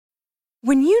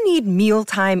When you need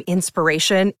mealtime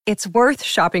inspiration, it's worth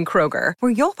shopping Kroger,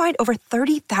 where you'll find over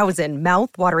 30,000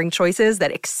 mouth-watering choices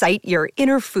that excite your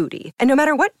inner foodie. And no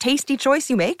matter what tasty choice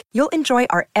you make, you'll enjoy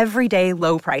our everyday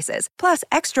low prices, plus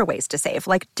extra ways to save,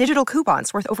 like digital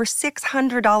coupons worth over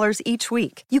 $600 each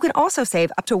week. You can also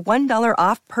save up to $1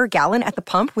 off per gallon at the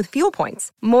pump with fuel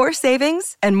points. More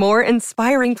savings and more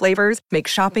inspiring flavors make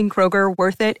shopping Kroger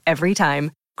worth it every time.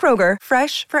 Kroger,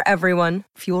 fresh for everyone.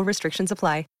 Fuel restrictions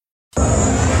apply.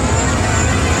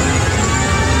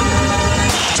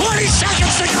 20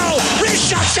 seconds to go. Wrist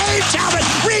shot, save Talbot.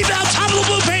 Rebound, top of the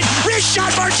blue paint. Wrist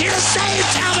shot, Martinez, save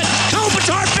Talbot.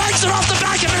 Kopitar banks it off the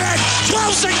back of the net.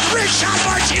 12 seconds, wrist shot,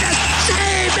 Martinez.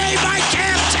 Save made by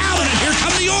Cam Talbot. And here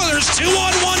come the Oilers,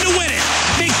 2-on-1 to win it.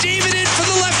 McDavid in from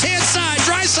the left-hand side.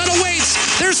 Draisaitl waits.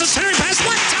 There's the centering pass.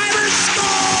 One-timer, score!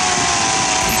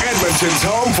 Edmonton's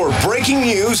home for breaking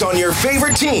news on your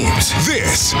favorite teams.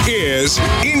 This is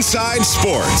Inside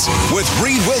Sports with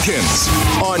Reed Wilkins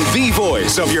on the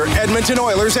voice of your Edmonton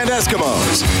Oilers and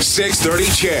Eskimos. 630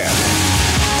 CHED.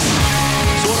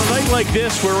 So on a night like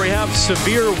this where we have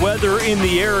severe weather in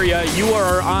the area, you are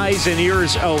our eyes and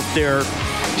ears out there.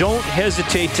 Don't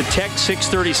hesitate to text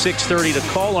 630-630 to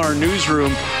call our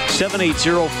newsroom,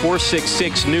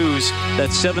 780-466-NEWS.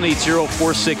 That's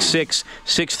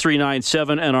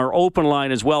 780-466-6397. And our open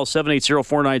line as well,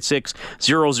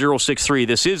 780-496-0063.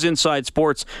 This is Inside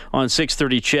Sports on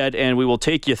 630 CHED, and we will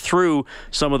take you through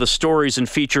some of the stories and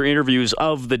feature interviews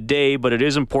of the day, but it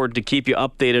is important to keep you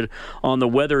updated on the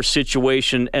weather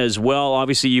situation as well.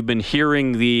 Obviously, you've been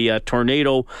hearing the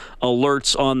tornado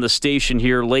alerts on the station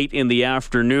here late in the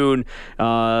afternoon.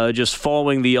 Just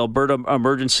following the Alberta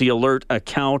Emergency Alert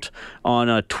account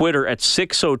on Twitter at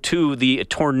 6:02, the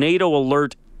tornado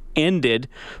alert ended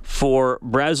for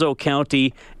Brazeau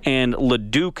County and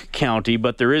Leduc County,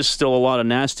 but there is still a lot of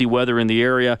nasty weather in the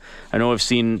area. I know I've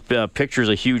seen pictures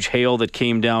of huge hail that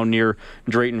came down near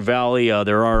Drayton Valley.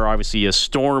 There are obviously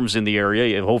storms in the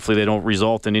area. Hopefully they don't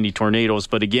result in any tornadoes,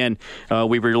 but again,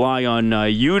 we rely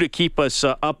on you to keep us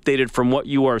updated from what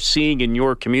you are seeing in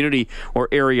your community or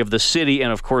area of the city,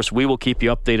 and of course we will keep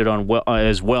you updated on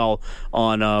as well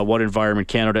on what Environment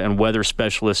Canada and weather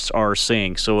specialists are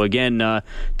saying. So again,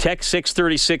 text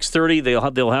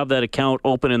 630-630. They'll have that account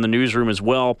open in the newsroom as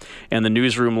well, and the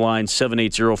newsroom line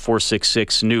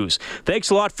 780-466-NEWS. Thanks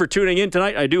a lot for tuning in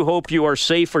tonight. I do hope you are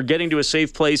safe or getting to a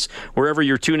safe place wherever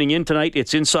you're tuning in tonight.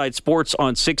 It's Inside Sports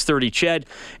on 630 CHED.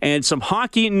 And some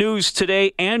hockey news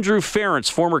today. Andrew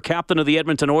Ference, former captain of the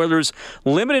Edmonton Oilers,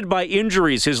 limited by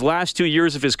injuries his last 2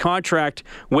 years of his contract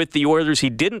with the Oilers. He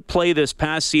didn't play this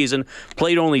past season,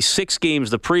 played only 6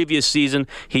 games the previous season.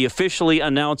 He officially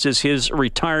announces his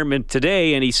retirement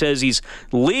today, and he says he's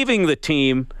leaving the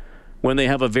team when they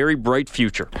have a very bright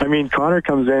future. I mean, Connor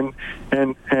comes in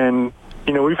and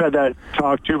you know, we've had that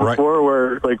talk too before,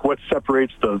 where like what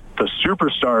separates the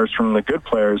superstars from the good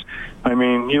players. I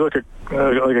mean, you look at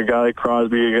like a guy like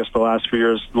Crosby, I guess the last few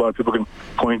years, a lot of people can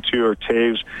point to, or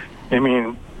Taves. I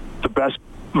mean, the best,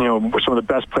 you know, some of the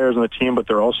best players on the team, but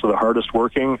they're also the hardest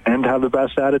working and have the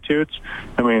best attitudes.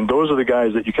 I mean, those are the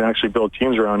guys that you can actually build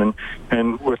teams around.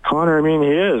 And with Connor, I mean,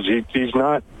 he is. He's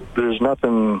not, there's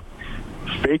nothing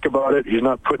fake about it. He's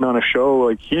not putting on a show.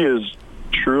 Like, he is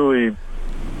truly,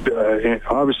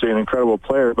 obviously an incredible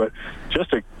player, but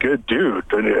just a good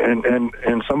dude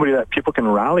and somebody that people can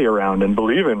rally around and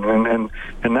believe in. And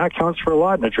that counts for a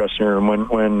lot in a dressing room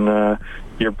when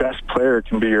your best player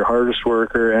can be your hardest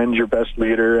worker and your best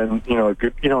leader, and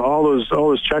all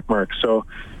those check marks. So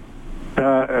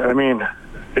I mean,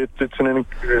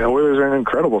 Oilers are in an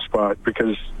incredible spot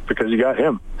because you got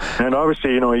him. And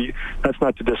obviously, that's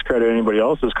not to discredit anybody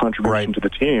else's contribution to the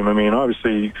team. I mean,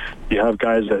 obviously you have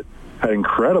guys that had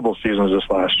incredible seasons this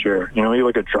last year. You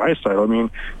look at Draisaitl. I mean,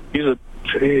 he's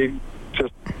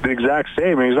just the exact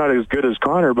same. I mean, he's not as good as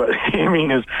Connor, but I mean,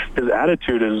 his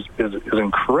attitude is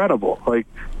incredible. Like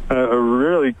a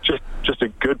really just a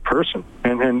good person.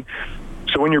 And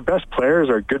so when your best players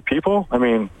are good people, I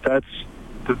mean, that's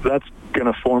going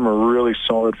to form a really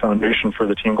solid foundation for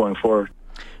the team going forward.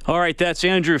 All right, that's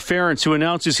Andrew Ference, who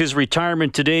announces his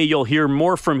retirement today. You'll hear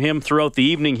more from him throughout the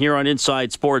evening here on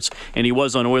Inside Sports, and he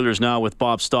was on Oilers Now with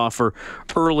Bob Stauffer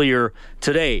earlier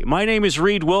today. My name is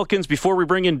Reed Wilkins. Before we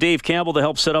bring in Dave Campbell to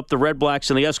help set up the Red Blacks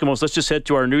and the Eskimos, let's just head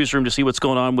to our newsroom to see what's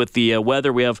going on with the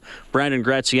weather. We have Brandon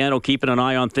Graziano keeping an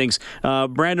eye on things.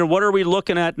 Brandon, what are we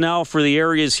looking at now for the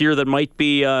areas here that might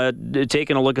be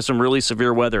taking a look at some really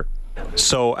severe weather?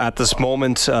 So at this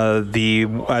moment,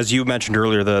 as you mentioned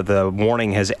earlier, the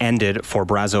warning has ended for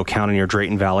Brazeau County near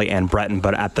Drayton Valley and Breton.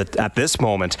 But at this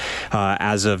moment,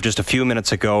 as of just a few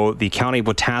minutes ago, the county of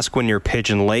Wetaskiwin near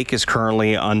Pigeon Lake is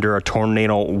currently under a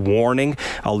tornado warning.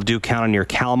 Leduc County near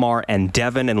Kalmar and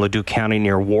Devon, and Leduc County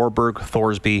near Warburg,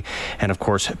 Thorsby, and of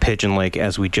course Pigeon Lake,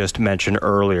 as we just mentioned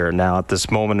earlier. Now, at this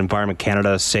moment, Environment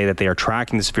Canada say that they are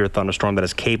tracking the severe thunderstorm that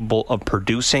is capable of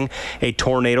producing a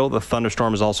tornado. The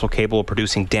thunderstorm is also capable of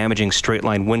producing damaging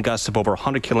straight-line wind gusts of over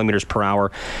 100 kilometers per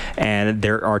hour, and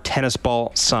there are tennis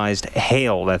ball-sized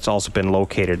hail that's also been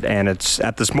located. And it's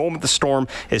at this moment, the storm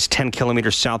is 10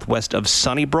 kilometers southwest of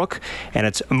Sunnybrook, and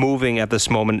it's moving at this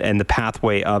moment in the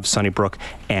pathway of Sunnybrook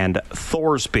and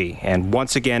Thorsby. And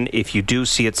once again, if you do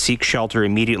see it, seek shelter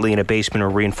immediately in a basement or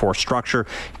reinforced structure.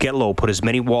 Get low. Put as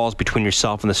many walls between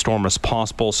yourself and the storm as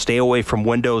possible. Stay away from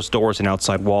windows, doors, and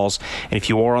outside walls. And if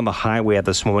you are on the highway at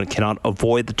this moment, cannot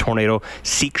avoid the tornado,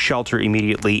 seek shelter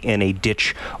immediately in a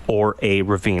ditch or a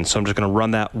ravine. So I'm just going to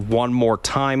run that one more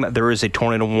time. There is a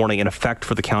tornado warning in effect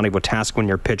for the county of Wetaskiwin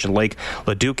near Pigeon Lake,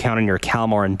 Leduc County near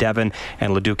Kalmar and Devon,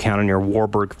 and Leduc County near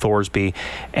Warburg, Thorsby,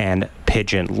 and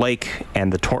Pigeon Lake.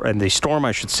 And the storm,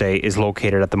 I should say, is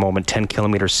located at the moment 10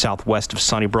 kilometers southwest of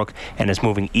Sunnybrook and is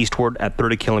moving eastward at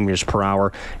 30 kilometers per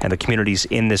hour. And the communities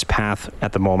in this path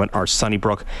at the moment are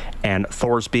Sunnybrook and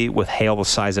Thorsby, with hail the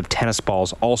size of tennis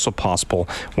balls also possible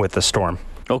with the storm.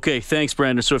 Okay, thanks,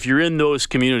 Brandon. So if you're in those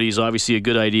communities, obviously a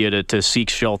good idea to seek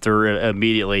shelter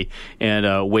immediately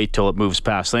and wait till it moves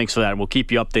past. Thanks for that. And we'll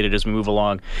keep you updated as we move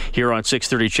along here on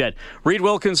 630 Ched. Reed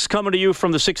Wilkins coming to you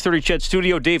from the 630 Ched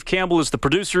studio. Dave Campbell is the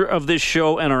producer of this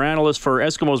show and our analyst for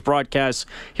Eskimos broadcasts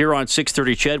here on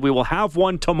 630 Ched. We will have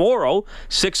one tomorrow,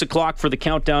 6 o'clock for the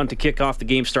countdown to kick off. The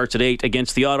game starts at 8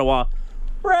 against the Ottawa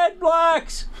Red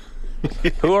Blacks,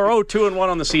 who are 0-2-1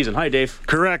 on the season. Hi, Dave.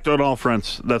 Correct on all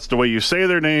fronts. That's the way you say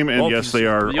their name, and yes, they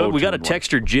are 0-2-1. We got a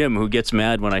texter, Jim, who gets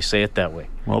mad when I say it that way.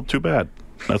 Well, too bad.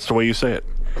 That's the way you say it.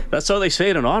 That's how they say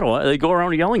it in Ottawa. They go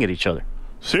around yelling at each other.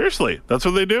 Seriously, that's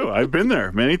what they do. I've been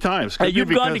there many times. Hey, you've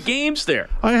gone to games there.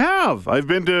 I have. I've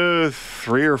been to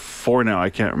 3 or 4 now.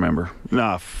 I can't remember.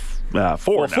 4. Well,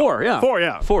 4, yeah. 4,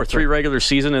 yeah. 4, 3 regular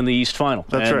season in the East Final.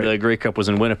 That's right. And the Grey Cup was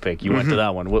in Winnipeg. You went to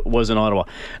that one. Was in Ottawa.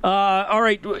 All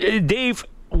right, Dave,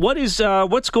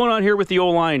 what's going on here with the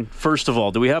O-line, first of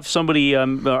all? Do we have somebody, a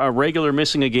regular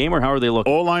missing a game, or how are they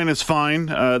looking? O-line is fine.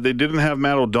 They didn't have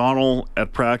Matt O'Donnell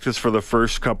at practice for the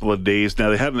first couple of days. Now,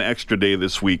 they had an extra day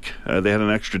this week. They had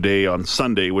an extra day on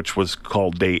Sunday, which was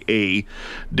called Day A.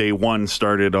 Day 1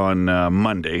 started on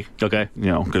Monday. Okay.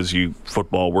 You know, because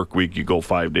football work week, you go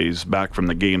 5 days back from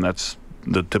the game. That's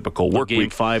the typical work week. Game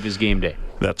 5 is game day.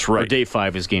 That's right. Or day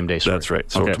 5 is game day. Sorry. That's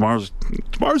right. So okay. tomorrow's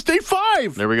day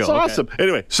 5. There we go. It's awesome. Okay.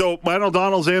 Anyway, so Matt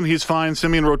O'Donnell's in. He's fine.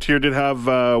 Simeon Rotier did have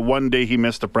 1 day he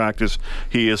missed a practice.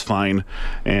 He is fine,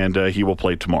 and he will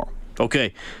play tomorrow.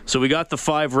 Okay, so we got the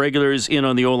 5 regulars in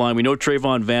on the O-line. We know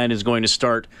Trayvon Van is going to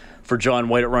start for John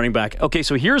White at running back. Okay,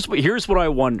 so here's what I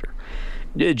wonder.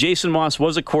 Jason Moss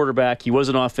was a quarterback. He was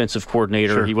an offensive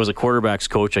coordinator. Sure. He was a quarterback's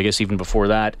coach, I guess, even before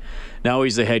that. Now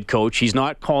he's the head coach. He's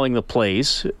not calling the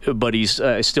plays, but he's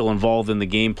still involved in the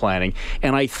game planning.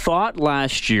 And I thought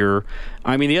last year,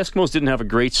 I mean, the Eskimos didn't have a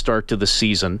great start to the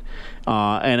season,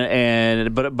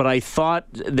 but I thought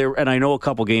there, and I know a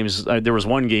couple games. There was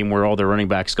one game where all their running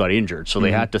backs got injured, so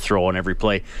they had to throw on every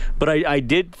play. But I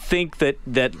did think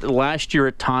that last year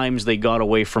at times they got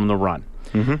away from the run.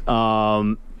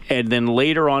 Mm-hmm. And then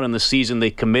later on in the season,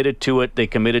 they committed to it. They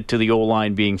committed to the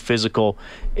O-line being physical,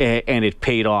 and it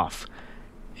paid off.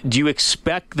 Do you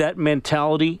expect that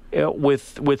mentality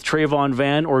with Trayvon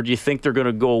Van, or do you think they're going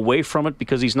to go away from it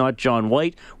because he's not John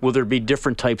White? Will there be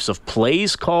different types of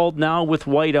plays called now with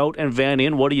White out and Van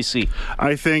in? What do you see?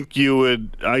 I think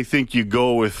you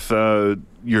go with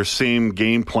your same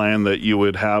game plan that you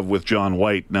would have with John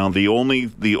White. Now, the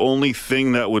only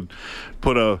thing that would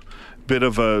put a bit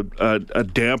of a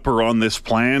damper on this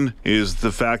plan is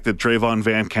the fact that Trayvon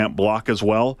Van can't block as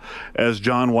well as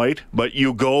John White, but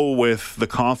you go with the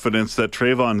confidence that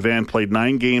Trayvon Van played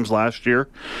 9 games last year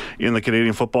in the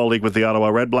Canadian Football League with the Ottawa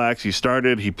Red Blacks. He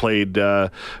started, he played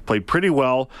pretty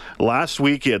well. Last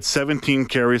week he had 17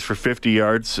 carries for 50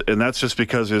 yards, and that's just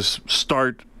because his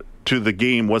start to the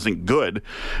game wasn't good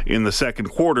in the second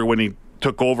quarter when he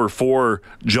took over for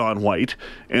John White.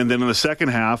 And then in the second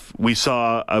half, we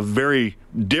saw a very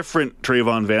different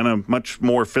Trayvon Van, a much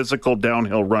more physical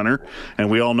downhill runner. And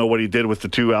we all know what he did with the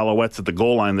two Alouettes at the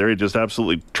goal line there. He just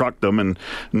absolutely trucked them and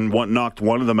knocked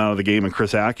one of them out of the game, and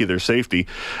Chris Ackie, their safety.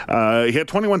 He had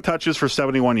 21 touches for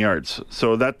 71 yards.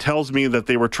 So that tells me that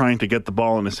they were trying to get the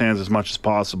ball in his hands as much as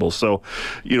possible. So,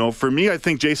 for me, I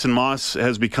think Jason Moss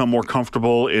has become more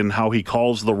comfortable in how he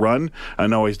calls the run. I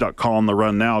know he's not calling the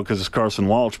run now because it's Carson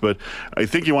Walsh, but I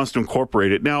think he wants to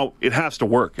incorporate it. Now, it has to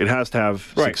work. It has to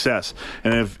have success.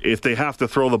 And if they have to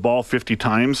throw the ball 50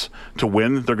 times to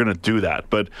win, they're going to do that.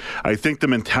 But I think the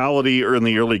mentality in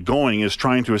the early going is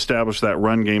trying to establish that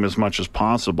run game as much as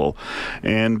possible.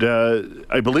 And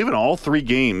I believe in all three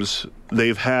games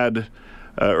they've had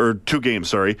or 2 games,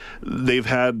 sorry, they've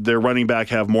had their running back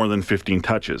have more than 15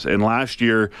 touches. And last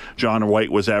year, John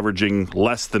White was averaging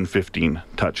less than 15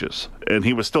 touches, and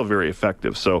he was still very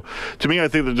effective. So to me, I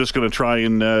think they're just going to try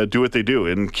and do what they do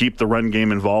and keep the run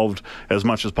game involved as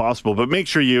much as possible. But make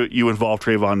sure you involve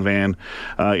Trayvon Van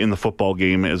in the football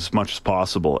game as much as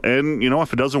possible. And,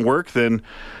 if it doesn't work, then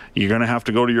you're going to have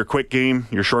to go to your quick game,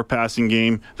 your short passing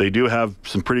game. They do have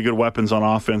some pretty good weapons on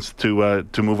offense to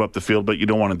move up the field, but you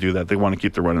don't want to do that. They want to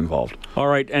keep the run involved. All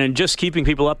right, and just keeping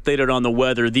people updated on the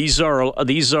weather. These are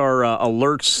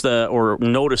alerts or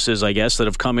notices, I guess, that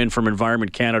have come in from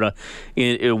Environment Canada,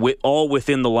 all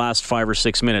within the last 5 or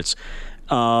 6 minutes.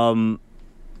 There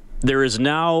is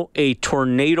now a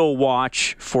tornado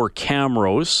watch for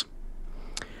Camrose.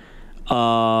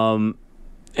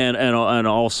 And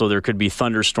also there could be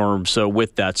thunderstorms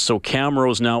with that. So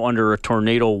Camrose now under a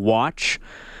tornado watch.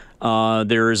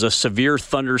 There is a severe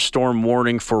thunderstorm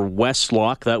warning for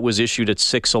Westlock. That was issued at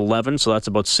 6:11, so that's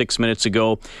about 6 minutes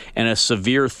ago. And a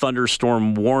severe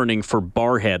thunderstorm warning for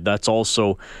Barrhead. That's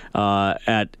also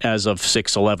as of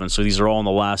 6:11. So these are all in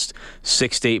the last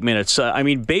 6 to 8 minutes.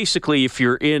 Basically, if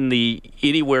you're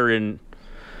anywhere in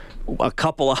a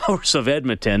couple hours of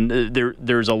Edmonton,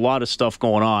 there's a lot of stuff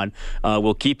going on.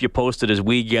 We'll keep you posted as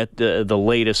we get the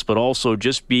latest, but also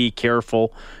just be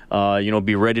careful.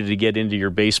 Be ready to get into your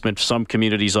basement. Some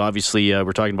communities, obviously,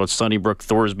 we're talking about Sunnybrook,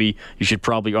 Thorsby. You should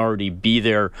probably already be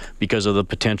there because of the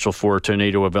potential for a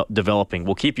tornado developing.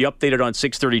 We'll keep you updated on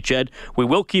 6:30 CHED. We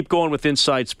will keep going with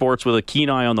Inside Sports with a keen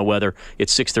eye on the weather.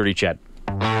 It's 6:30 CHED.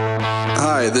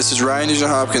 Hi, this is Ryan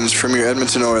Nugent-Hopkins from your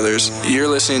Edmonton Oilers. You're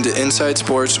listening to Inside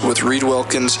Sports with Reed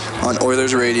Wilkins on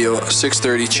Oilers Radio,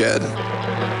 630 CHED.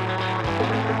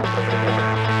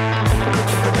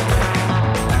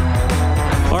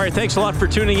 All right, thanks a lot for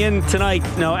tuning in tonight.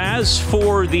 Now, as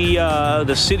for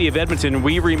the city of Edmonton,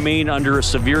 we remain under a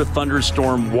severe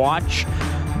thunderstorm watch.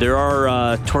 There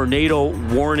are tornado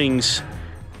warnings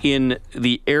in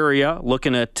the area,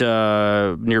 looking at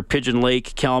near Pigeon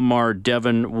Lake, Kalmar,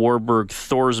 Devon, Warburg,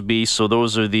 Thorsby. So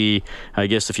those are I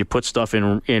guess if you put stuff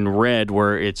in red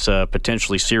where it's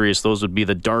potentially serious, those would be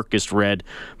the darkest red,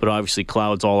 but obviously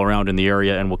clouds all around in the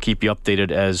area, and we'll keep you updated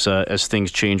as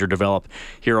things change or develop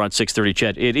here on 630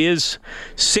 CHED. It is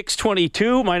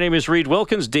 6:22. My name is Reed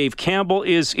Wilkins. Dave Campbell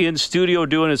is in studio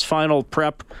doing his final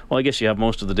prep. Well, I guess you have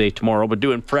most of the day tomorrow, but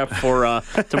doing prep for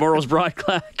tomorrow's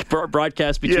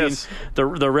broadcast between the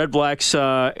Red Blacks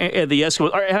and the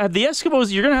Eskimos. The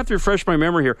Eskimos, you're going to have to refresh my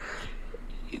memory here.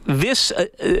 This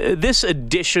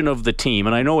edition of the team,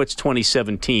 and I know it's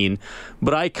 2017,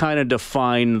 but I kind of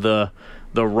define the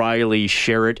Riley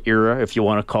Sherritt era, if you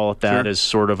want to call it that, as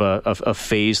sort of a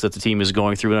phase that the team is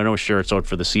going through. And I know Sherritt's out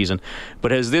for the season,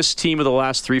 but has this team of the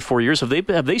last 3-4 years,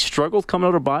 have they struggled coming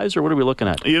out of buys, or what are we looking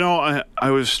at?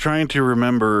 I was trying to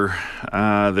remember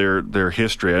their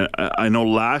history. I know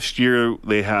last year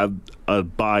they had a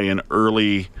buy in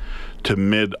early to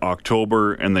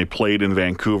mid-October, and they played in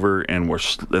Vancouver and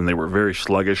they were very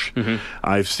sluggish. Mm-hmm.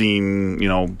 I've seen,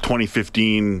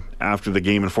 2015 after the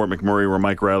game in Fort McMurray where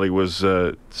Mike Riley was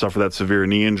suffered that severe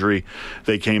knee injury.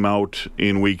 They came out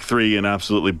in week 3 and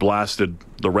absolutely blasted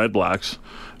the Red Blacks,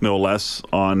 no less,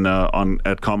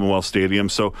 at Commonwealth Stadium.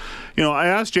 So, I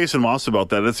asked Jason Moss about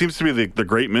that. It seems to be the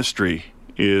great mystery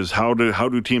is how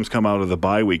do teams come out of the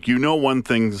bye week? One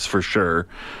thing's for sure,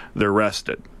 they're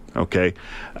rested. Okay,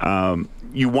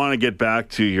 you want to get back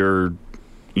to your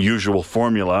usual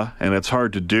formula, and it's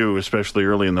hard to do, especially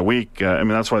early in the week.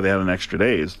 That's why they had an extra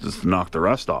day, is just to knock the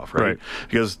rust off, right?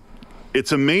 Because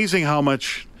it's amazing how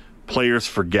much players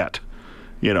forget,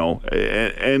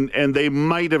 and they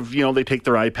might have, they take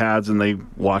their iPads and they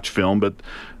watch film, but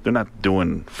they're not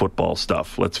doing football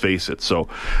stuff, let's face it. So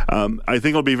I think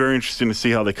it'll be very interesting to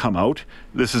see how they come out.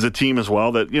 This is a team as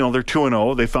well that, they're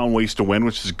 2-0. They found ways to win,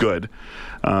 which is good.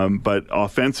 But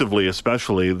offensively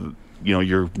especially,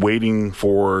 you're waiting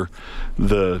for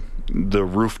the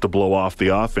roof to blow off the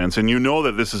offense, and you know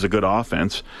that this is a good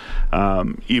offense,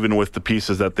 even with the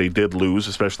pieces that they did lose,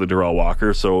 especially Darrell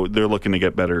Walker. So they're looking to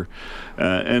get better,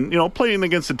 and playing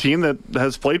against a team that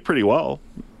has played pretty well,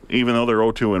 even though they're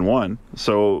 0-2-1.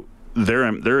 So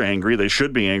they're angry. They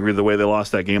should be angry the way they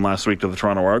lost that game last week to the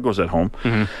Toronto Argos at home.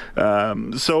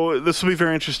 Mm-hmm. So this will be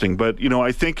very interesting. But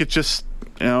I think it just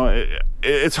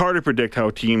it's hard to predict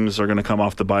how teams are going to come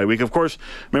off the bye week. Of course,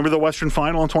 remember the Western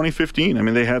Final in 2015? I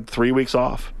mean, they had 3 weeks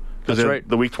off. That's right.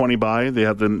 The week 20 bye.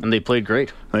 And they played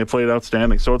great. They played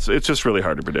outstanding. So it's just really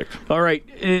hard to predict. All right,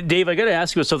 Dave, I got to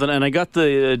ask you about something. And I got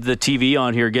the TV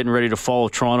on here getting ready to follow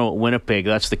Toronto at Winnipeg.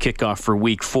 That's the kickoff for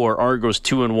Week 4. Argos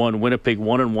 2-1, Winnipeg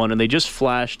 1-1, and they just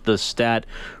flashed the stat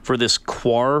for this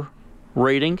QAR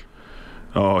rating.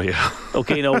 Oh, yeah.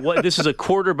 Okay, now this is a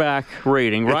quarterback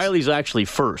rating. Riley's actually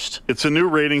first. It's a new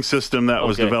rating system that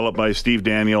was developed by Steve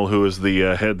Daniel, who is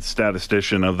the head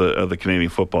statistician of the Canadian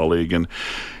Football League. And,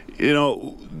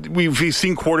 we've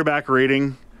seen quarterback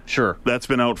rating. Sure. That's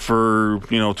been out for,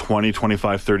 20,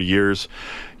 25, 30 years.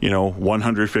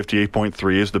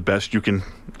 158.3 is the best you can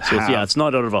have. Yeah, it's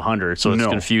not out of 100, so it's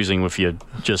confusing if you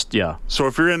just, yeah. So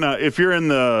if you're in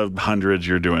the hundreds,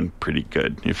 you're doing pretty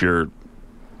good. If you're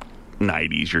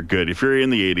 90s, you're good. If you're in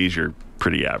the 80s, you're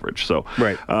pretty average. So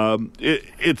right. And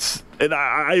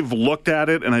I've looked at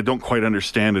it and I don't quite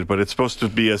understand it, but it's supposed to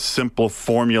be a simple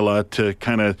formula to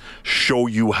kind of show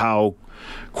you how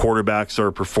quarterbacks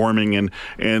are performing.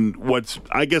 And what's,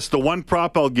 I guess the one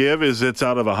prop I'll give is it's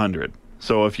out of 100.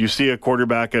 So if you see a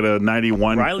quarterback at a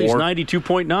 91, Riley's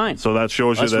 92.9. So that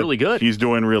shows you that really good. He's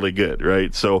doing really good,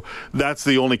 right? So that's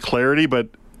the only clarity, but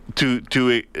to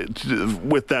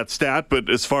with that stat, but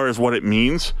as far as what it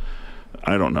means,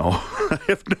 I don't know. I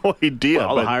have no idea.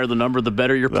 Well, the higher the number, the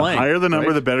better you're playing. The higher the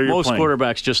number, the better you're playing. Most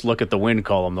quarterbacks just look at the win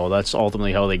column, though. That's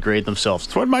ultimately how they grade themselves.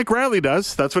 That's what Mike Riley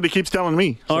does. That's what he keeps telling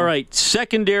me. So. All right,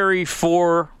 secondary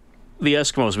for the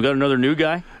Eskimos. We got another new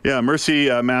guy? Yeah, Mercy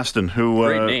Maston, who...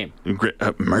 Great name.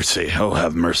 Mercy. Oh,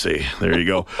 have mercy. There you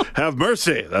go. Have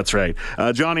mercy. That's right.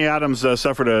 Johnny Adams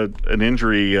suffered an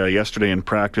injury yesterday in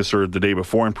practice, or the day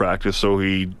before in practice, so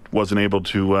he wasn't able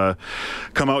to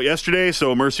come out yesterday.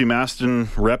 So Mercy Maston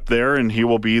rep there, and he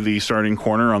will be the starting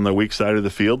corner on the weak side of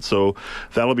the field. So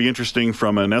that'll be interesting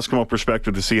from an Eskimo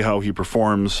perspective to see how he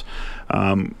performs.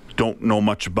 Don't know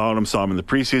much about him. Saw him in the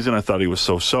preseason. I thought he was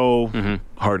so-so. Mm-hmm.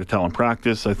 Hard to tell in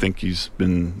practice. I think he's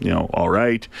been, all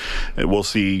right. We'll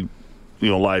see,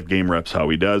 live game reps how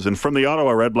he does. And from the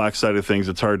Ottawa Redblacks side of things,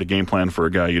 it's hard to game plan for a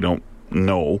guy you don't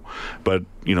know. But,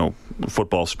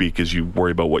 football speak is you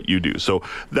worry about what you do. So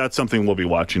that's something we'll be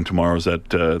watching tomorrow, is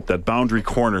that boundary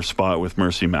corner spot with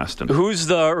Mercy Maston. Who's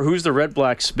the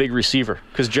Redblacks' big receiver?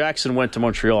 Because Jackson went to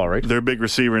Montreal, right? Their big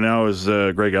receiver now is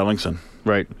Greg Ellingson.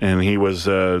 Right. And he was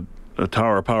a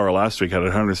tower of power last week, had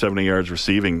 170 yards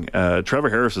receiving.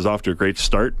 Trevor Harris is off to a great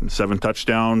start, 7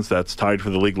 touchdowns. That's tied for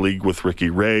the league with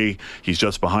Ricky Ray. He's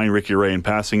just behind Ricky Ray in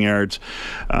passing yards.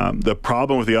 The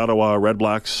problem with the Ottawa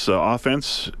Redblacks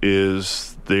offense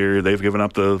is they've given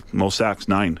up the most sacks,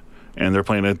 9. And they're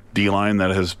playing a D-line that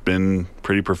has been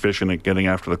pretty proficient at getting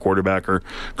after the quarterback or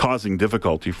causing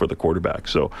difficulty for the quarterback.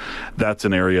 So that's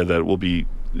an area that will be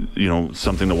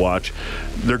something to watch.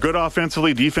 They're good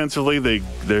offensively. Defensively,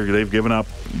 they've given up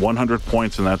 100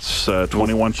 points, and that's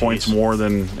 21 points more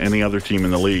than any other team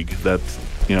in the league. That's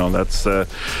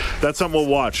something we'll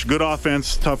watch. Good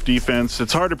offense, tough defense.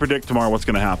 It's hard to predict tomorrow what's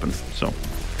going to happen. So.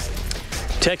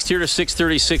 Text here to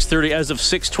 630. As of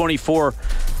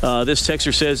 6:24, this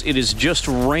texter says it is just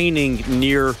raining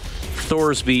near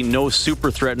Thorsby. No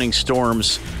super threatening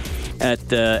storms at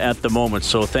the moment.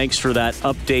 So thanks for that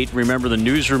update. Remember the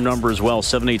newsroom number as well,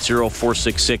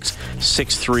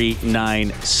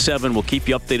 780-466-6397. We'll keep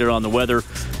you updated on the weather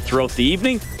throughout the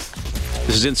evening.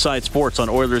 This is Inside Sports on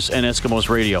Oilers and Eskimos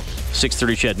Radio.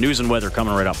 6:30 CHED. News and weather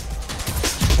coming right up.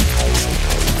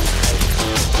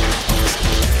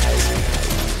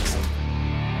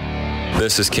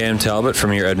 This is Cam Talbot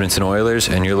from your Edmonton Oilers,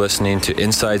 and you're listening to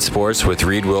Inside Sports with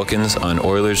Reed Wilkins on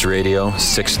Oilers Radio,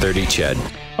 630 CHED.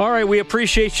 All right, we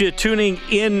appreciate you tuning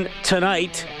in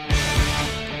tonight.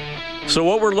 So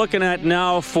what we're looking at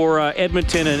now for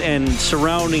Edmonton and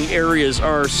surrounding areas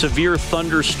are severe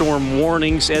thunderstorm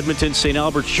warnings. Edmonton, St.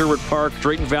 Albert, Sherwood Park,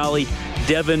 Drayton Valley,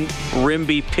 Devon,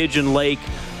 Rimbey, Pigeon Lake,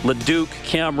 Leduc,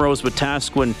 Camrose,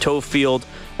 Wetaskiwin, Tofield,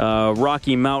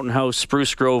 Rocky Mountain House,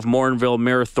 Spruce Grove, Morinville,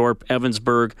 Mayerthorpe,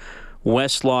 Evansburg,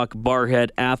 Westlock, Barrhead,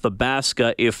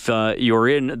 Athabasca. If you're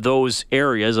in those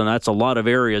areas, and that's a lot of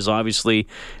areas, obviously,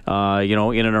 in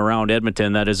and around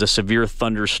Edmonton, that is a severe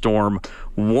thunderstorm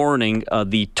warning.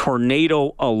 The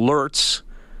tornado alerts,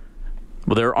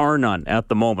 well, there are none at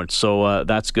the moment, so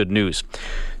that's good news.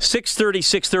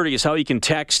 630 is how you can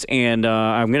text, and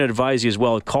I'm going to advise you as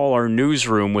well, call our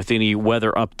newsroom with any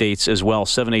weather updates as well,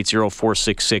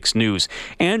 780-466-NEWS.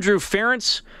 Andrew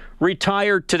Ference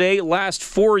retired today, last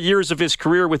 4 years of his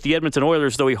career with the Edmonton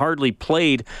Oilers, though he hardly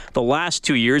played the last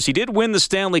 2 years. He did win the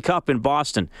Stanley Cup in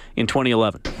Boston in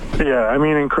 2011. Yeah, I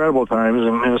mean, incredible times,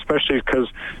 and especially because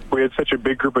we had such a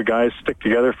big group of guys stick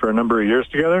together for a number of years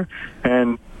together,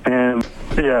 and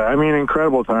yeah, I mean,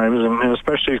 incredible times, and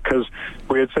especially because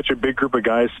we had such a big group of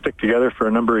guys stick together for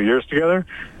a number of years together,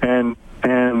 and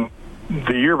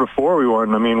the year before we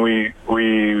won, I mean, we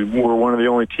were one of the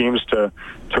only teams to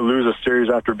lose a series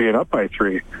after being up by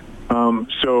 3.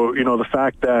 So, the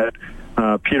fact that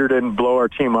Peter didn't blow our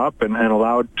team up and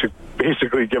allowed to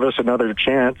basically give us another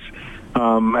chance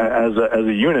as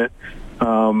a unit,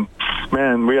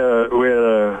 man, we had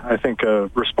I think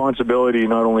a responsibility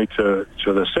not only to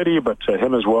the city but to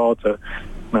him as well, to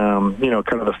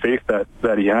kind of the faith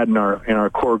that he had in our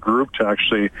core group to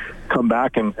actually come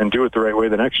back and do it the right way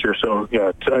the next year. So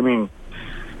yeah, I mean,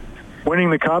 winning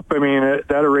the cup, I mean,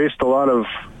 that erased a lot of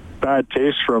bad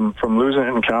taste from losing it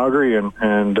in Calgary, and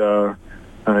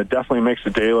it definitely makes a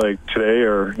day like today,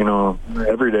 or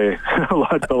every day, a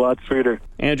lot sweeter.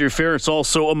 Andrew Ference,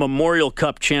 also a Memorial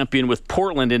Cup champion with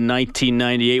Portland in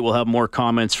 1998. We'll have more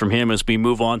comments from him as we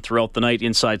move on throughout the night.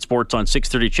 Inside Sports on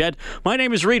 630 CHED. My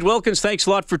name is Reed Wilkins. Thanks a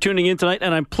lot for tuning in tonight,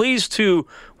 and I'm pleased to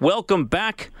welcome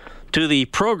back to the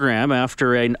program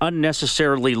after an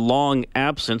unnecessarily long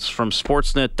absence from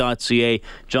Sportsnet.ca,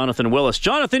 Jonathan Willis.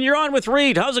 Jonathan, you're on with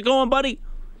Reed. How's it going, buddy?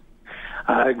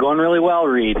 Going really well,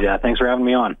 Reed. Thanks for having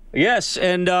me on. Yes,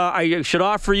 and I should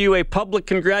offer you a public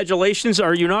congratulations.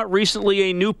 Are you not recently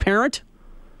a new parent?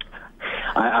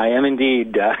 I am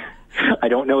indeed. I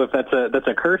don't know if that's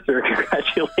a curse or a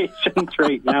congratulations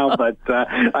right now, but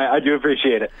I do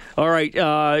appreciate it. All right.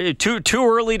 Too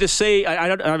early to say.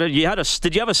 Did you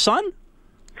have a son?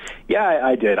 Yeah,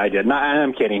 I did. No,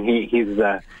 I'm kidding. He's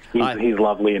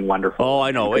lovely and wonderful. Oh,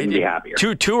 I know. Couldn't be happier.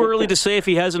 Too early to say if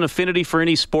he has an affinity for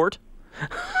any sport?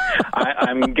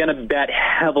 I'm going to bet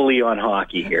heavily on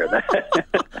hockey here.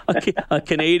 A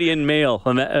Canadian male,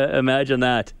 imagine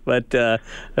that. But yeah,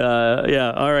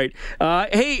 all right.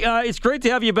 Hey, it's great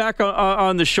to have you back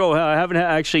on the show. I haven't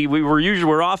actually.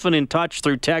 We're often in touch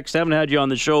through text. Haven't had you on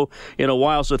the show in a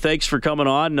while, so thanks for coming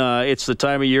on. It's the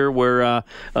time of year where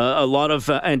a lot of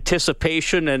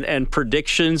anticipation and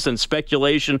predictions and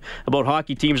speculation about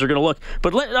hockey teams are going to look.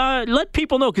 But let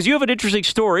people know, because you have an interesting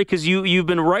story, because you've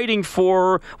been writing for.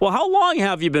 Well, how long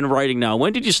have you been writing now?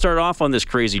 When did you start off on this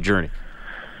crazy journey?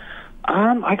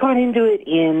 I got into it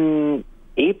in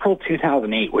April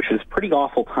 2008, which is pretty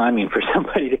awful timing for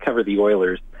somebody to cover the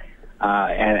Oilers.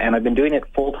 And I've been doing it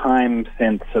full time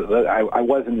since I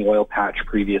was in the oil patch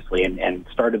previously, and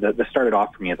this started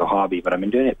off for me as a hobby, but I've been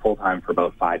doing it full time for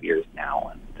about 5 years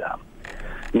now, and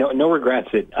no regrets.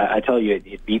 I tell you,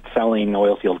 it beats selling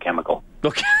oil field chemical.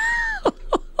 Okay.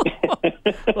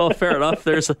 Well, fair enough.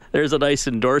 There's a nice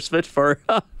endorsement for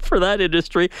that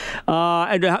industry.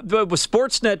 And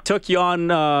Sportsnet took you on.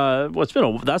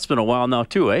 That's been a while now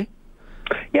too, eh?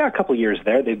 Yeah, a couple of years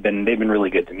there. They've been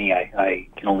really good to me. I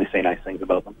can only say nice things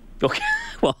about them. Okay.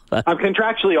 Well, I'm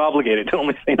contractually obligated to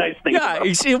only say nice things. Yeah,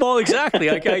 you see, well, exactly.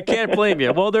 I can't blame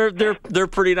you. Well, they're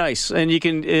pretty nice, and you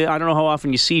can. I don't know how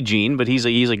often you see Gene, but he's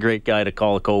a great guy to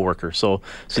call a coworker. So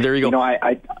there you go.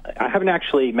 I haven't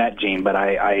actually met Gene, but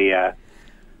I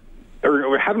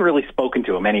haven't really spoken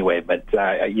to him anyway. But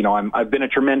I've been a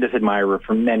tremendous admirer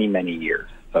for many years.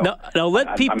 So now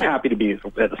let people. I'm happy to be at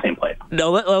the same place. Now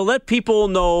let people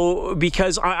know,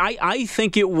 because I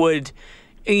think it would.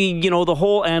 The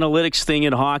whole analytics thing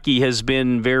in hockey has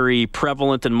been very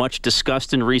prevalent and much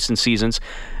discussed in recent seasons.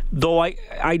 Though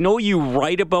I know you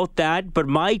write about that, but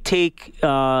my take,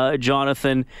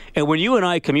 Jonathan, and when you and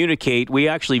I communicate, we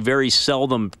actually very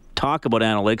seldom talk about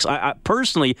analytics. I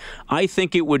personally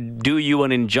think it would do you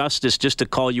an injustice just to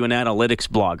call you an analytics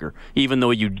blogger, even though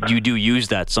you do use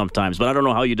that sometimes. But I don't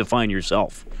know how you define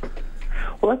yourself.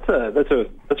 Well, that's a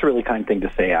really kind thing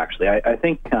to say. Actually, I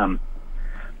think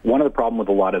one of the problem with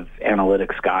a lot of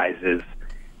analytics guys is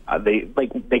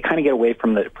they kind of get away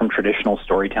from traditional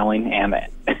storytelling, and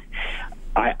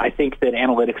I think that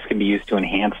analytics can be used to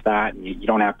enhance that. You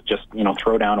don't have to just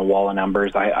throw down a wall of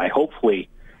numbers. I hopefully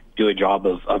do a job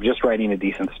of just writing a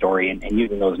decent story and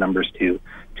using those numbers to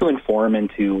inform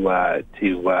and to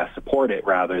support it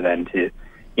rather than to,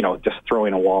 just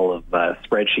throwing a wall of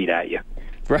spreadsheet at you.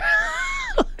 Right.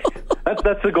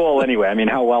 That's the goal anyway. I mean,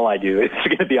 how well I do, it's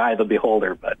going to be eye of the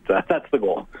beholder, but that's the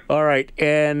goal. All right,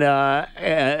 and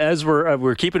as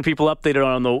we're keeping people updated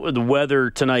on the weather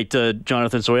tonight,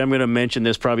 Jonathan, so I'm going to mention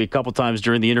this probably a couple times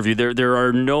during the interview. There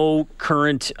are no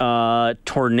current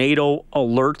tornado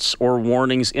alerts or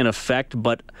warnings in effect,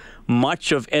 but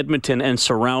much of Edmonton and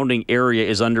surrounding area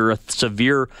is under a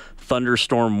severe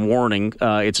thunderstorm warning.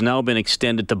 It's now been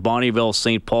extended to Bonnyville,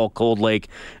 St. Paul, Cold Lake,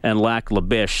 and Lac La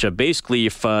Biche. Basically,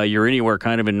 if you're anywhere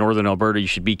kind of in northern Alberta, you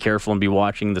should be careful and be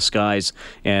watching the skies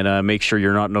and make sure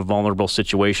you're not in a vulnerable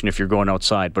situation if you're going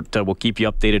outside. But we'll keep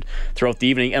you updated throughout the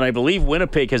evening. And I believe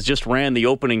Winnipeg has just ran the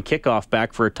opening kickoff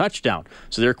back for a touchdown.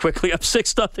 So they're quickly up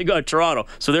 6-0 on Toronto.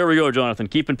 So there we go, Jonathan,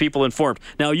 keeping people informed.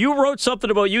 Now, you wrote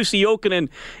something about UC Jokinen,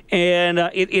 and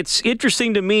it's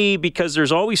interesting to me because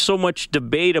there's always so much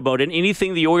debate about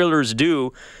anything the Oilers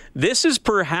do. This is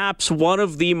perhaps one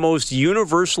of the most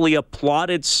universally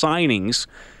applauded signings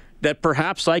that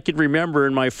perhaps I could remember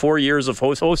in my 4 years of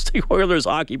hosting Oilers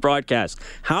hockey broadcasts.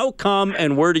 How come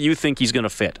and where do you think he's going to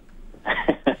fit?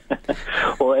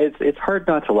 Well, it's hard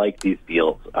not to like these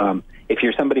deals. If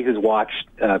you're somebody who's watched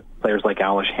players like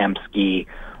Ales Hemsky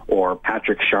or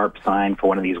Patrick Sharp sign for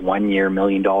one of these one-year $1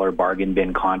 million bargain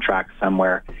bin contracts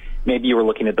somewhere, maybe you were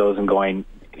looking at those and going,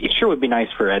 it sure would be nice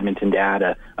for Edmonton to add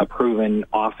a proven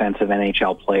offensive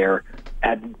NHL player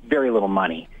at very little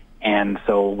money. And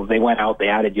so they went out, they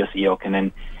added Jussi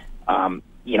Jokinen.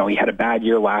 He had a bad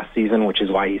year last season, which is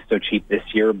why he's so cheap this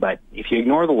year. But if you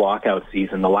ignore the lockout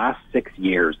season, the last 6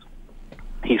 years,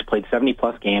 he's played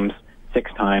 70-plus games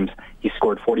 6 times. He's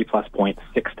scored 40-plus points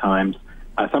 6 times,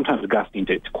 sometimes gusting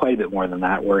to quite a bit more than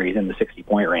that, where he's in the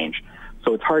 60-point range.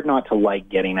 So it's hard not to like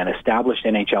getting an established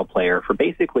NHL player for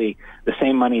basically the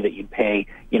same money that you'd pay,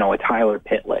 a Tyler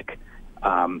Pitlick.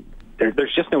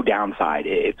 There's just no downside.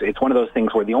 It's one of those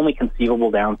things where the only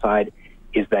conceivable downside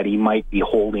is that he might be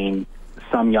holding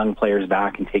some young players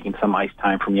back and taking some ice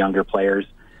time from younger players.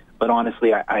 But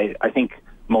honestly, I think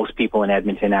most people in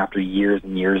Edmonton, after years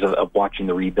and years of watching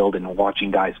the rebuild and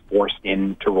watching guys forced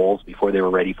into roles before they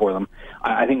were ready for them,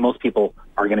 I think most people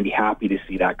are going to be happy to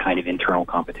see that kind of internal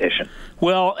competition.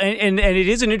 Well, and it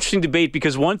is an interesting debate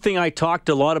because one thing I talked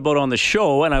a lot about on the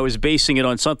show, and I was basing it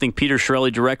on something Peter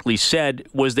Chiarelli directly said,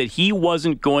 was that he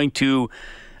wasn't going to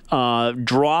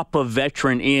drop a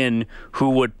veteran in who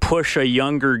would push a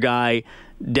younger guy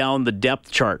down the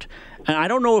depth chart. And I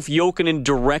don't know if Jokinen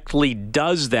directly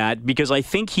does that because I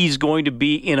think he's going to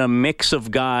be in a mix of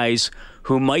guys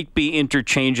who might be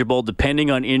interchangeable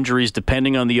depending on injuries,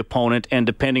 depending on the opponent, and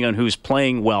depending on who's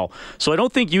playing well. So I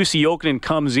don't think UC Jokinen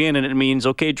comes in and it means,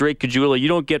 okay, Drake Caggiula, you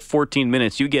don't get 14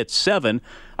 minutes, you get 7.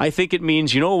 I think it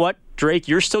means, you know what, Drake,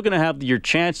 you're still going to have your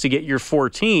chance to get your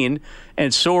 14,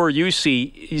 and so are you,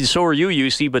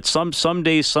 UC. But some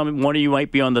days, one of you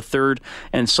might be on the 3rd,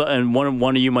 and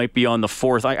one of you might be on the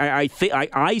 4th.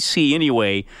 I see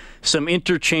anyway some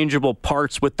interchangeable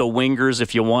parts with the wingers.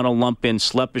 If you want to lump in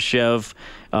Slepyshev,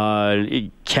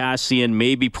 Cassian,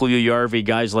 maybe Puljujarvi,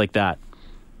 guys like that.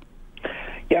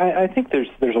 Yeah, I think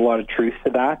there's a lot of truth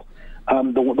to that.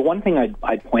 The one thing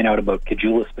I'd point out about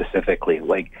Caggiula specifically,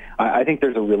 I think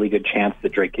there's a really good chance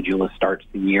that Drake Caggiula starts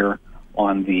the year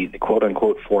on the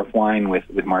quote-unquote 4th line with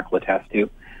Mark Letestu.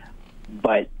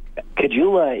 But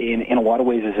Caggiula, in a lot of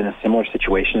ways, is in a similar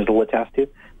situation to Letestu.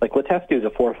 Letestu is a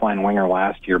 4th-line winger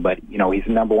last year, but, he's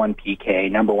number 1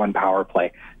 PK, number 1 power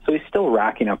play. So he's still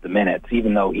racking up the minutes,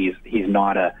 even though he's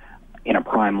not in a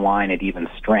prime line at even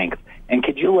strength. And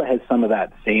Caggiula has some of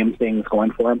that same things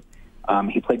going for him.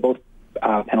 He played both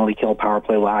penalty kill power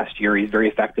play last year. He's very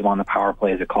effective on the power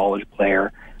play as a college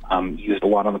player. Used a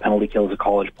lot on the penalty kill as a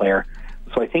college player.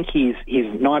 So I think he's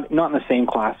not in the same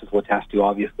class as Letestu,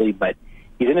 obviously, but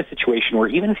he's in a situation where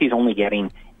even if he's only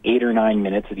getting 8 or 9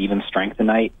 minutes of even strength a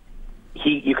night,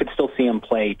 you could still see him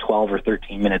play 12 or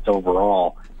 13 minutes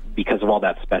overall because of all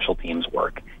that special teams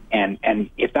work. And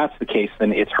if that's the case,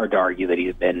 then it's hard to argue that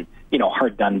he's been,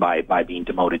 hard done by being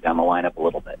demoted down the lineup a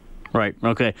little bit. Right,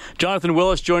 okay. Jonathan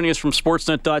Willis joining us from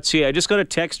Sportsnet.ca. I just got a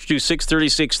text to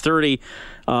 630.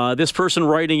 This person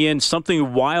writing in,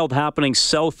 something wild happening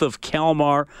south of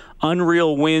Kalmar,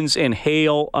 unreal winds and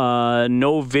hail,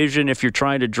 no vision if you're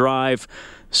trying to drive.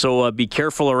 So be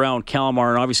careful around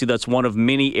Kalmar, and obviously that's one of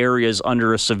many areas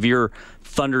under a severe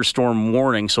thunderstorm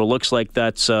warning. So it looks like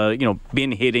that's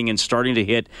been hitting and starting to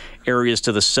hit areas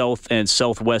to the south and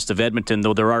southwest of Edmonton,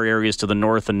 though there are areas to the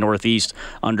north and northeast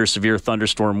under severe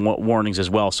thunderstorm warnings as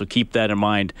well. So keep that in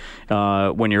mind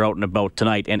when you're out and about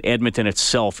tonight. And Edmonton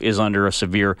itself is under a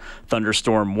severe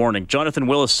thunderstorm warning. Jonathan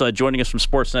Willis joining us from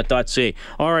Sportsnet.ca.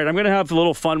 All right, I'm going to have a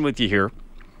little fun with you here.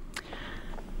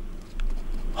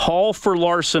 Hall for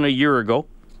Larson a year ago,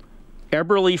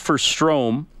 Eberle for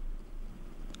Strome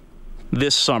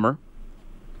this summer.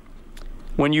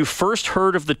 When you first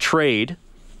heard of the trade,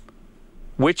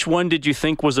 which one did you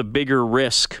think was a bigger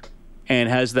risk, and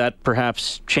has that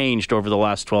perhaps changed over the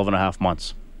last 12 and a half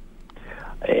months?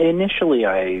 Initially,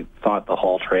 I thought the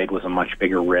Hall trade was a much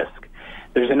bigger risk.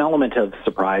 There's an element of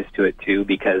surprise to it, too,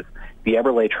 because the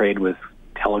Eberle trade was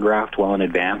telegraphed well in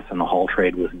advance, and the Hall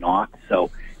trade was not.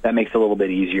 So that makes it a little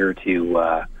bit easier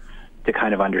to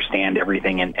kind of understand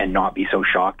everything and not be so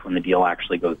shocked when the deal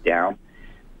actually goes down.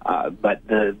 But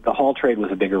the Hall trade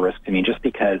was a bigger risk to me just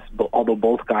because, although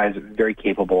both guys are very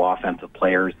capable offensive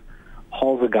players,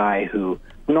 Hall's a guy who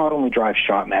not only drives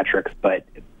shot metrics, but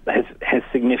has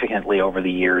significantly over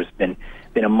the years been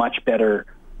a much better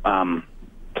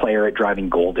player at driving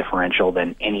goal differential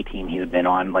than any team he's been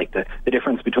on. Like the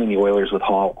difference between the Oilers with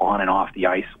Hall on and off the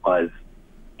ice was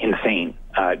insane,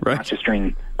 right. Not just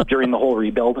during the whole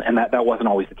rebuild, and that wasn't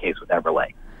always the case with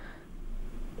Eberle.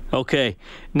 Okay.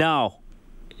 Now,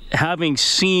 having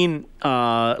seen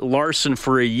Larson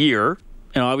for a year,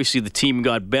 and obviously the team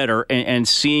got better, and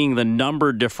seeing the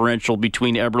number differential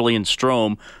between Eberle and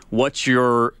Strome, what's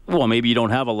your, maybe you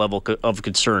don't have a level of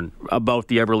concern about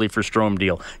the Eberle for Strome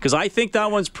deal? Because I think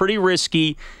that one's pretty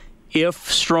risky if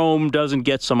Strome doesn't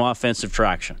get some offensive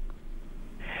traction.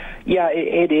 Yeah,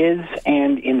 it is,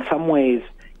 and in some ways,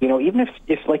 even if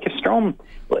Strome,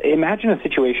 imagine a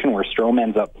situation where Strome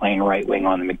ends up playing right wing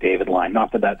on the McDavid line.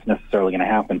 Not that that's necessarily going to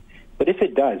happen, but if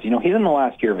it does, he's in the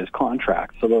last year of his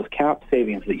contract, so those cap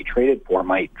savings that you traded for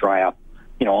might dry up,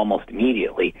 almost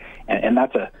immediately, and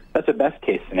that's a best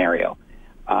case scenario.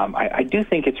 I do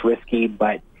think it's risky,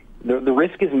 but the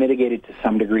risk is mitigated to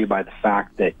some degree by the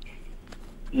fact that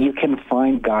you can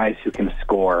find guys who can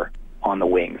score on the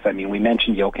wings. I mean, we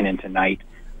mentioned Jokinen tonight.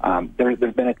 There's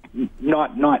been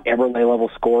not Eberle level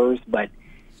scorers, but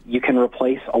you can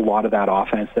replace a lot of that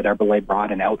offense that Eberle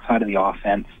brought, and outside of the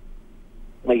offense,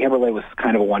 like Eberle was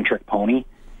kind of a one-trick pony,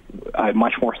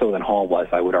 much more so than Hall was,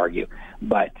 I would argue.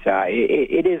 But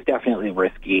it is definitely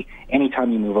risky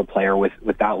anytime you move a player with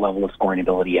that level of scoring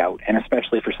ability out, and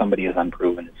especially for somebody as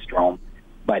unproven as Strome.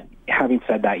 But having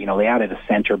said that, they added a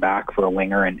center back for a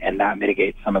winger, and that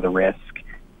mitigates some of the risk.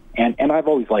 And I've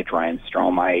always liked Ryan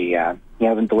Strome. He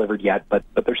hasn't delivered yet, but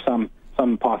there's some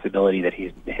possibility that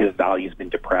his value's been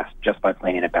depressed just by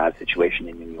playing in a bad situation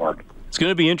in New York. It's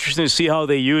going to be interesting to see how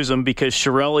they use him, because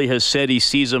Chiarelli has said he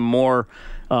sees him more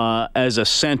as a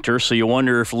center, so you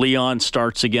wonder if Leon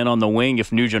starts again on the wing,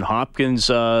 if Nugent Hopkins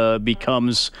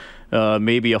becomes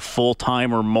maybe a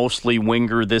full-time or mostly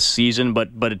winger this season, but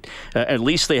at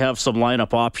least they have some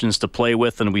lineup options to play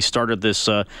with, and we started this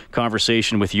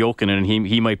conversation with Jokinen, and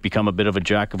he might become a bit of a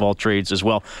jack-of-all-trades as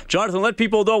well. Jonathan, let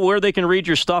people know where they can read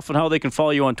your stuff and how they can follow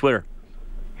you on Twitter.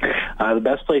 The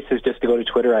best place is just to go to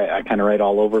Twitter. I kind of write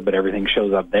all over, but everything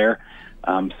shows up there.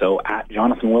 So at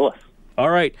Jonathan Willis. All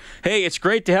right. Hey, it's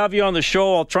great to have you on the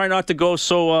show. I'll try not to go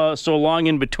so long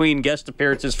in between guest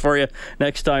appearances for you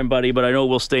next time, buddy, but I know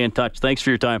we'll stay in touch. Thanks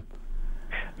for your time.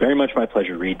 Very much my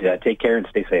pleasure, Reed. Take care and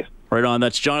stay safe. Right on.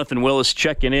 That's Jonathan Willis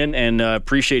checking in, and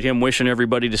appreciate him wishing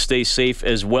everybody to stay safe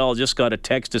as well. Just got a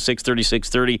text to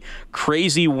 630.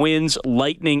 Crazy winds,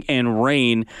 lightning, and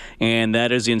rain, and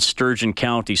that is in Sturgeon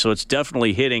County. So it's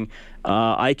definitely hitting.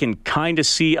 I can kind of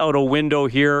see out a window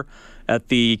here at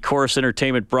the Chorus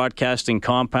Entertainment Broadcasting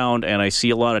compound, and I see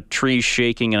a lot of trees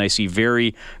shaking, and I see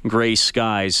very gray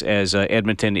skies as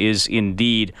Edmonton is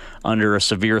indeed under a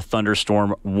severe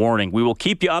thunderstorm warning. We will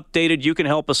keep you updated. You can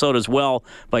help us out as well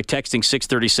by texting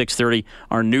 630.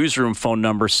 Our newsroom phone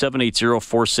number,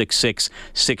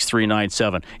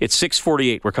 780-466-6397. It's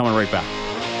 6:48. We're coming right back.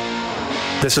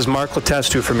 This is Mark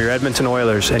Letestu from your Edmonton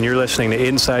Oilers, and you're listening to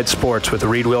Inside Sports with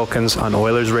Reed Wilkins on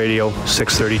Oilers Radio,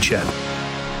 630 CHED.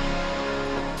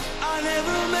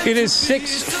 It is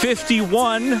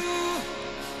 6:51.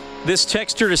 This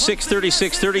texter to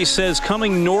 630 says,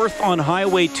 coming north on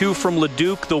Highway 2 from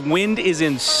Leduc, the wind is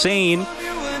insane.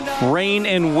 Rain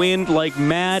and wind like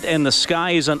mad, and the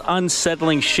sky is an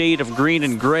unsettling shade of green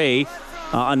and gray.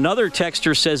 Another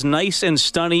texter says, nice and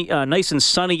sunny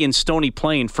in Stony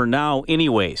Plain for now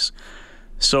anyways.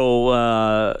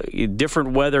 So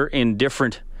different weather in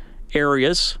different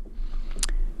areas.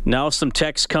 Now some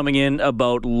text coming in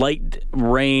about light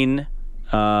rain.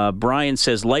 Brian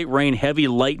says light rain, heavy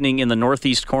lightning in the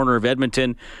northeast corner of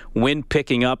Edmonton, wind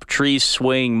picking up, trees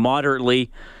swaying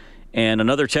moderately. And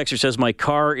another texter says, my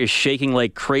car is shaking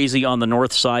like crazy on the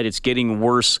north side. It's getting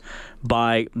worse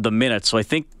by the minute. So I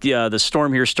think the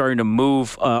storm here is starting to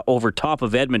move over top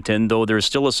of Edmonton, though there's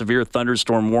still a severe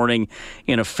thunderstorm warning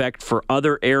in effect for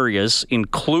other areas,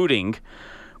 including,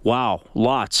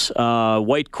 lots.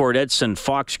 Whitecourt, Edson,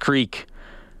 Fox Creek,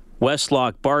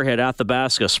 Westlock, Barhead,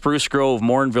 Athabasca, Spruce Grove,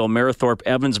 Morinville, Merithorpe,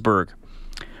 Evansburg,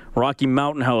 Rocky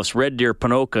Mountain House, Red Deer,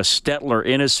 Ponoka, Stettler,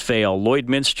 Innisfail,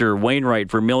 Lloydminster, Wainwright,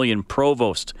 Vermilion,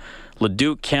 Provost,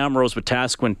 Leduc, Camrose,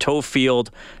 Wetaskiwin,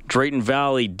 Toefield, Drayton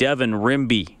Valley, Devon,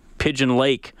 Rimbey, Pigeon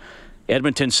Lake,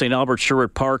 Edmonton, St. Albert,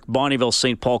 Sherwood Park, Bonnyville,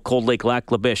 St. Paul, Cold Lake,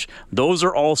 Lac La Biche. Those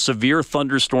are all severe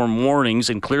thunderstorm warnings,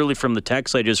 and clearly from the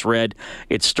text I just read,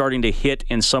 it's starting to hit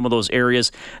in some of those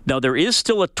areas. Now, there is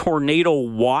still a tornado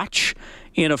watch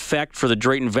in effect for the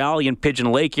Drayton Valley and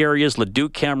Pigeon Lake areas,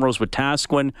 Leduc, Camrose,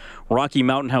 Wetaskiwin, Rocky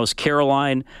Mountain House,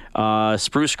 Caroline,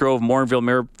 Spruce Grove, Morinville,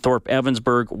 Merithorpe,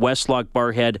 Evansburg, Westlock,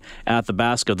 Barhead,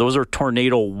 Athabasca. Those are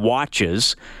tornado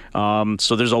watches.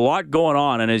 So there's a lot going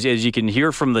on, and as you can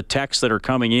hear from the texts that are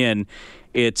coming in,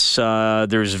 it's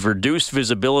there's reduced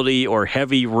visibility or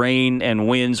heavy rain and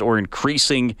winds or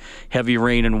increasing heavy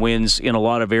rain and winds in a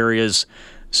lot of areas.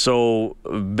 So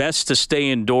best to stay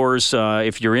indoors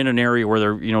if you're in an area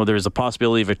where there's a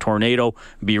possibility of a tornado.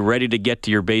 Be ready to get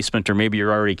to your basement, or maybe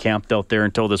you're already camped out there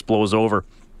until this blows over.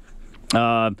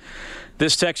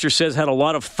 This texter says had a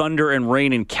lot of thunder and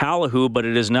rain in Callahoo, but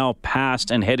it is now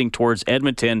past and heading towards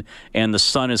Edmonton, and the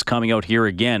sun is coming out here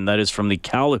again. That is from the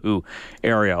Callahoo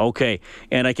area. Okay,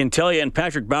 and I can tell you, and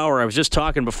Patrick Bauer, I was just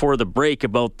talking before the break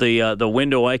about the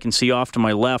window I can see off to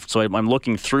my left, so I'm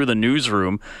looking through the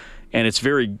newsroom. And it's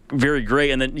very, very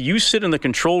gray. And then you sit in the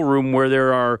control room where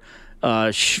there are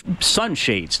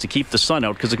sunshades to keep the sun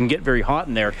out because it can get very hot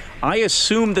in there. I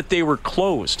assumed that they were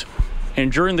closed.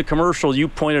 And during the commercial, you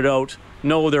pointed out,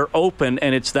 no, they're open,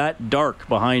 and it's that dark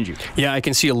behind you. Yeah, I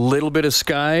can see a little bit of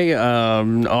sky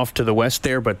off to the west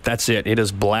there, but that's it. It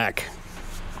is black.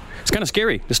 It's kind of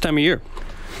scary this time of year.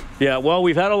 Yeah, well,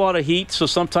 we've had a lot of heat, so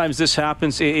sometimes this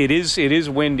happens. It is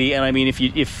windy, and I mean, if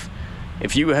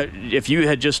you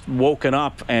had just woken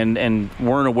up and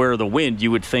weren't aware of the wind, you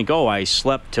would think, oh, I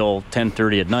slept till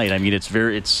 10:30 at night. I mean,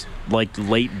 it's like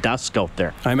late dusk out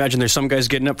there. I imagine there's some guys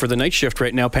getting up for the night shift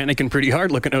right now, panicking pretty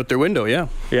hard, looking out their window. Yeah.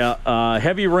 Yeah.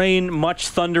 Heavy rain, much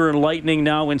thunder and lightning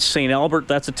now in St. Albert.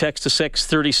 That's a text to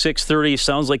 630.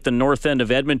 Sounds like the north end of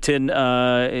Edmonton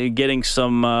getting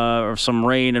some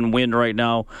rain and wind right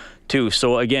now too.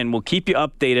 So again, we'll keep you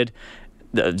updated.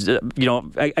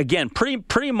 Again,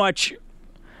 pretty much.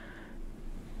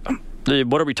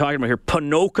 What are we talking about here?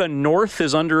 Ponoka North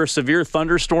is under a severe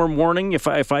thunderstorm warning, if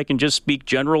I can just speak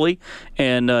generally,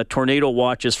 and tornado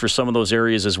watches for some of those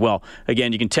areas as well.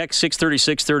 Again, you can text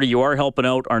 630. You are helping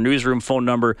out. Our newsroom phone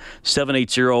number,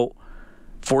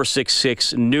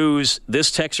 780-466-NEWS.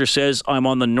 This texter says, I'm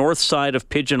on the north side of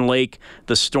Pigeon Lake.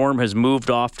 The storm has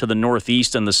moved off to the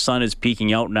northeast, and the sun is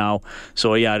peeking out now.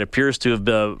 So, yeah, it appears to have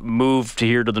moved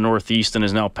here to the northeast and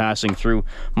is now passing through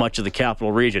much of the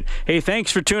capital region. Hey,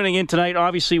 thanks for tuning in tonight.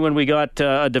 Obviously, when we got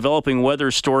a developing weather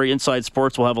story, Inside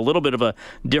Sports will have a little bit of a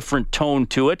different tone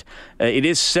to it. It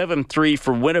is 7-3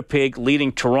 for Winnipeg,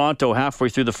 leading Toronto halfway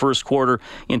through the first quarter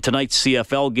in tonight's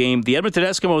CFL game. The Edmonton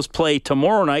Eskimos play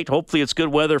tomorrow night. Hopefully it's good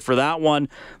weather for that one.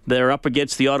 They're up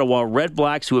against the Ottawa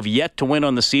Redblacks, who have yet to win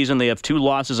on the season. They have 2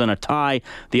 losses and a tie.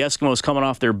 The Eskimos, coming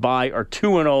off their bye, are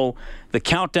 2-0. The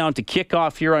countdown to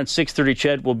kickoff here on 6:30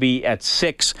 CHED will be at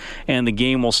 6, and the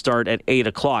game will start at 8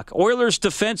 o'clock. Oilers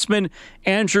defenseman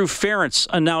Andrew Ference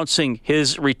announcing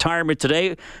his retirement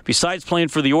today. Besides playing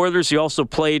for the Oilers, he also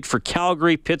played for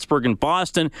Calgary, Pittsburgh, and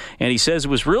Boston, and he says it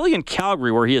was really in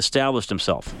Calgary where he established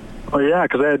himself. Oh, yeah,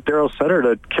 because I had Daryl Sutter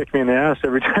to kick me in the ass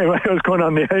every time I was going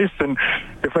on the ice, and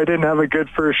if I didn't have a good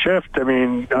first shift, I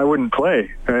mean, I wouldn't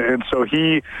play. And so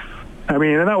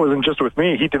and that wasn't just with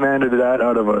me. He demanded that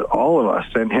out of all of us,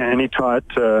 and he taught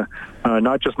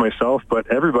not just myself, but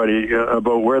everybody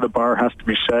about where the bar has to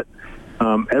be set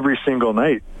every single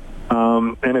night.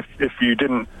 And if you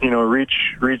didn't, reach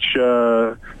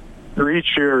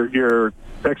your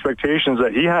expectations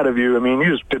that he had of you, I mean,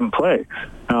 you just didn't play.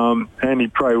 And he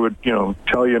probably would,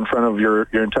 tell you in front of your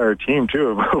entire team, too,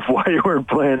 of why you weren't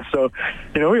playing. So,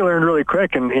 we learned really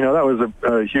quick, and, that was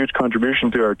a huge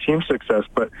contribution to our team success.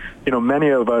 But, many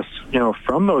of us,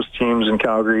 from those teams in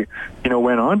Calgary,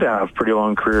 went on to have pretty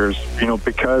long careers,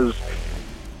 because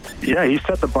he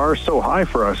set the bar so high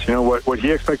for us. You know, what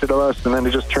he expected of us, and then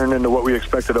it just turned into what we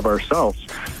expected of ourselves.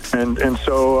 And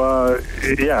so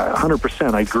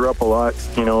 100%. I grew up a lot,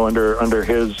 you know, under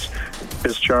his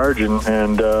charge,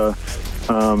 and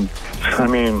I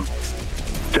mean,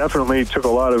 definitely took a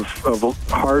lot of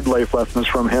hard life lessons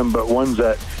from him, but ones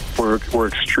that were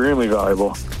extremely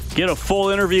valuable. Get a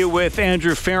full interview with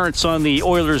Andrew Ference on the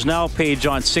Oilers Now page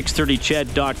on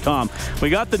 630ched.com. We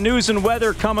got the news and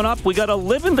weather coming up. We got a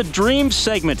Living the Dream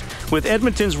segment with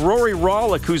Edmonton's Rory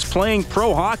Rawlick, who's playing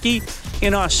pro hockey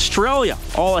in Australia.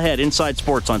 All ahead, Inside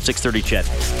Sports on 630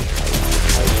 Ched.